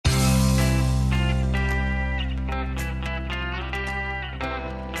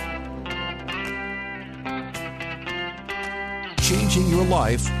changing your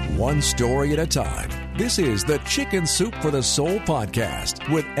life one story at a time. This is the Chicken Soup for the Soul podcast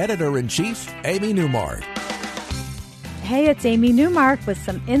with Editor-in-Chief Amy Newmark. Hey, it's Amy Newmark with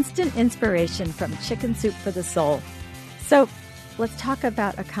some instant inspiration from Chicken Soup for the Soul. So let's talk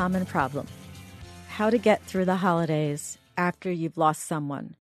about a common problem: how to get through the holidays after you've lost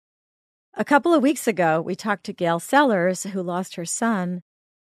someone. A couple of weeks ago, we talked to Gail Sellers, who lost her son,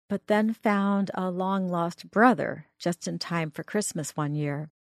 but then found a long-lost brother just in time for Christmas one year.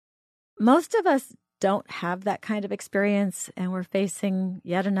 Most of us don't have that kind of experience, and we're facing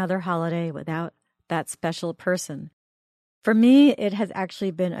yet another holiday without that special person. For me, it has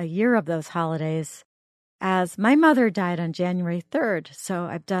actually been a year of those holidays, as my mother died on January 3rd, so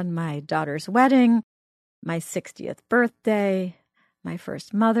I've done my daughter's wedding, my 60th birthday, my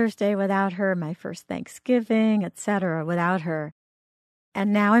first Mother's Day without her, my first Thanksgiving, etc. without her.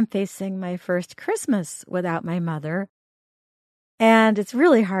 And now I'm facing my first Christmas without my mother. And it's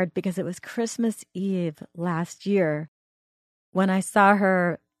really hard because it was Christmas Eve last year when I saw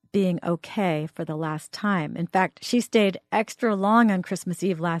her being okay for the last time. In fact, she stayed extra long on Christmas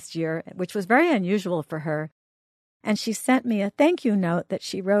Eve last year, which was very unusual for her. And she sent me a thank you note that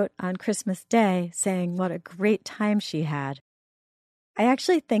she wrote on Christmas Day saying what a great time she had. I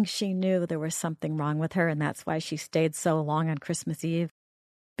actually think she knew there was something wrong with her, and that's why she stayed so long on Christmas Eve,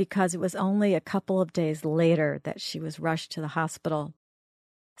 because it was only a couple of days later that she was rushed to the hospital.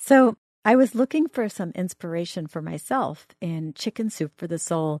 So I was looking for some inspiration for myself in Chicken Soup for the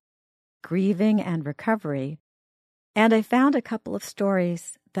Soul, Grieving and Recovery, and I found a couple of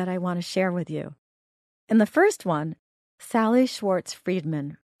stories that I want to share with you. In the first one, Sally Schwartz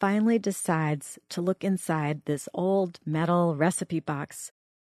Friedman finally decides to look inside this old metal recipe box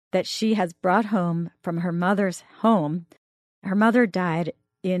that she has brought home from her mother's home. Her mother died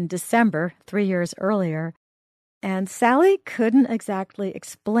in December, 3 years earlier, and Sally couldn't exactly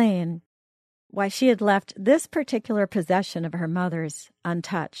explain why she had left this particular possession of her mother's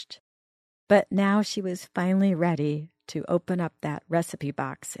untouched. But now she was finally ready to open up that recipe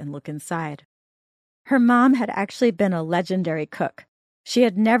box and look inside. Her mom had actually been a legendary cook. She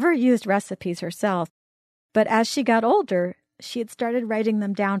had never used recipes herself, but as she got older, she had started writing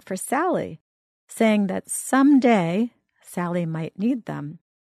them down for Sally, saying that someday Sally might need them.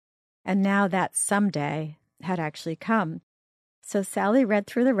 And now that someday had actually come. So Sally read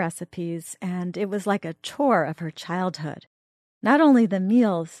through the recipes, and it was like a tour of her childhood. Not only the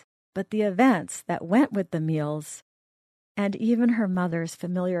meals, but the events that went with the meals, and even her mother's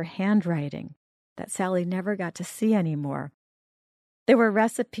familiar handwriting that Sally never got to see anymore. There were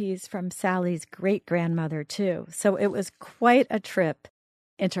recipes from Sally's great-grandmother, too, so it was quite a trip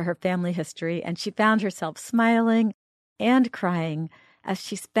into her family history, and she found herself smiling and crying as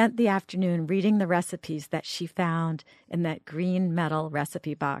she spent the afternoon reading the recipes that she found in that green metal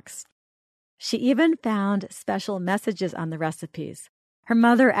recipe box. She even found special messages on the recipes. Her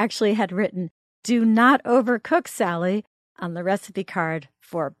mother actually had written, "Do not overcook, Sally," on the recipe card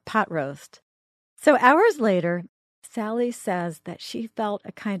for pot roast. So hours later, Sally says that she felt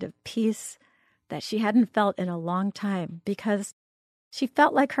a kind of peace that she hadn't felt in a long time because she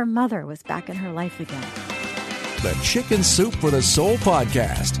felt like her mother was back in her life again. The Chicken Soup for the Soul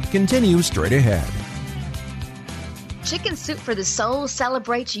podcast continues straight ahead. Chicken Soup for the Soul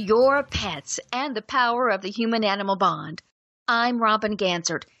celebrates your pets and the power of the human-animal bond. I'm Robin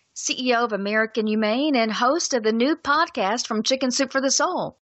Gansert, CEO of American Humane and host of the new podcast from Chicken Soup for the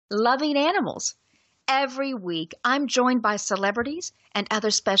Soul, Loving Animals. Every week, I'm joined by celebrities and other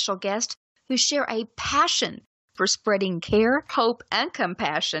special guests who share a passion for spreading care, hope, and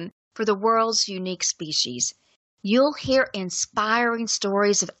compassion for the world's unique species. You'll hear inspiring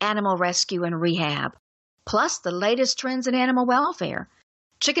stories of animal rescue and rehab, plus the latest trends in animal welfare.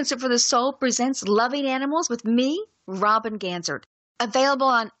 Chicken Soup for the Soul presents Loving Animals with me, Robin Gansert. Available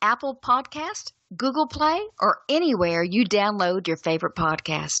on Apple Podcast, Google Play, or anywhere you download your favorite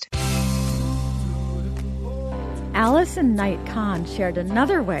podcast. Allison Knight Kahn shared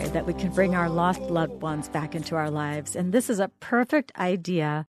another way that we can bring our lost loved ones back into our lives, and this is a perfect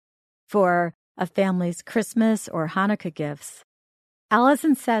idea for a family's Christmas or Hanukkah gifts.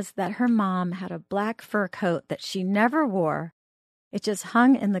 Allison says that her mom had a black fur coat that she never wore. It just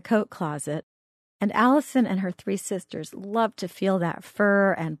hung in the coat closet, and Allison and her 3 sisters loved to feel that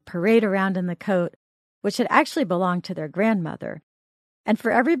fur and parade around in the coat, which had actually belonged to their grandmother. And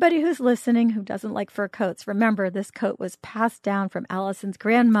for everybody who's listening who doesn't like fur coats, remember this coat was passed down from Allison's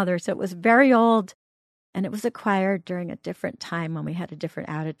grandmother, so it was very old, and it was acquired during a different time when we had a different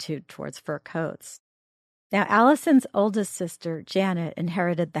attitude towards fur coats. Now, Allison's oldest sister, Janet,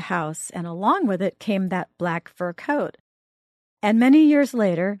 inherited the house, and along with it came that black fur coat. And many years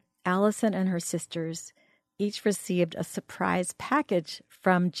later, Allison and her sisters each received a surprise package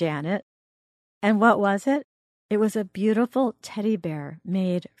from Janet. And what was it? It was a beautiful teddy bear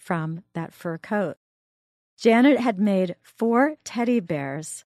made from that fur coat. Janet had made 4 teddy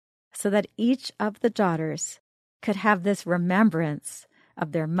bears so that each of the daughters could have this remembrance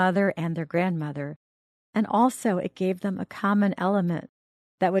of their mother and their grandmother. And also it gave them a common element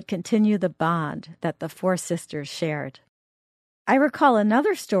that would continue the bond that the 4 sisters shared. I recall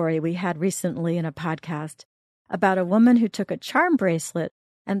another story we had recently in a podcast about a woman who took a charm bracelet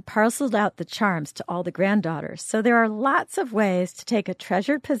and parceled out the charms to all the granddaughters. So there are lots of ways to take a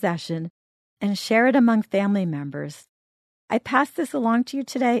treasured possession and share it among family members. I pass this along to you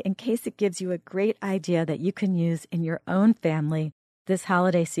today in case it gives you a great idea that you can use in your own family this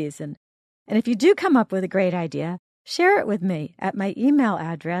holiday season. And if you do come up with a great idea, share it with me at my email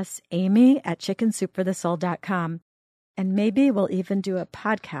address, amy@chickensoupforthesoul.com. And maybe we'll even do a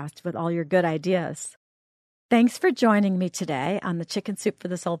podcast with all your good ideas. Thanks for joining me today on the Chicken Soup for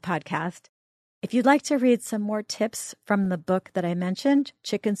the Soul podcast. If you'd like to read some more tips from the book that I mentioned,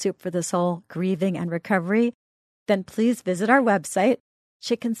 Chicken Soup for the Soul, Grieving and Recovery, then please visit our website,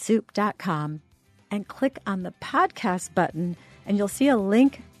 chickensoup.com, and click on the podcast button, and you'll see a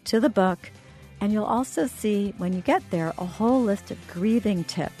link to the book. And you'll also see, when you get there, a whole list of grieving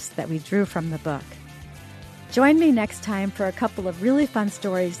tips that we drew from the book. Join me next time for a couple of really fun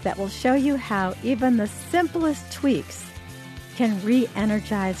stories that will show you how even the simplest tweaks can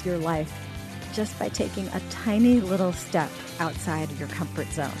re-energize your life just by taking a tiny little step outside of your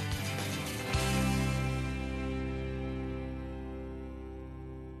comfort zone.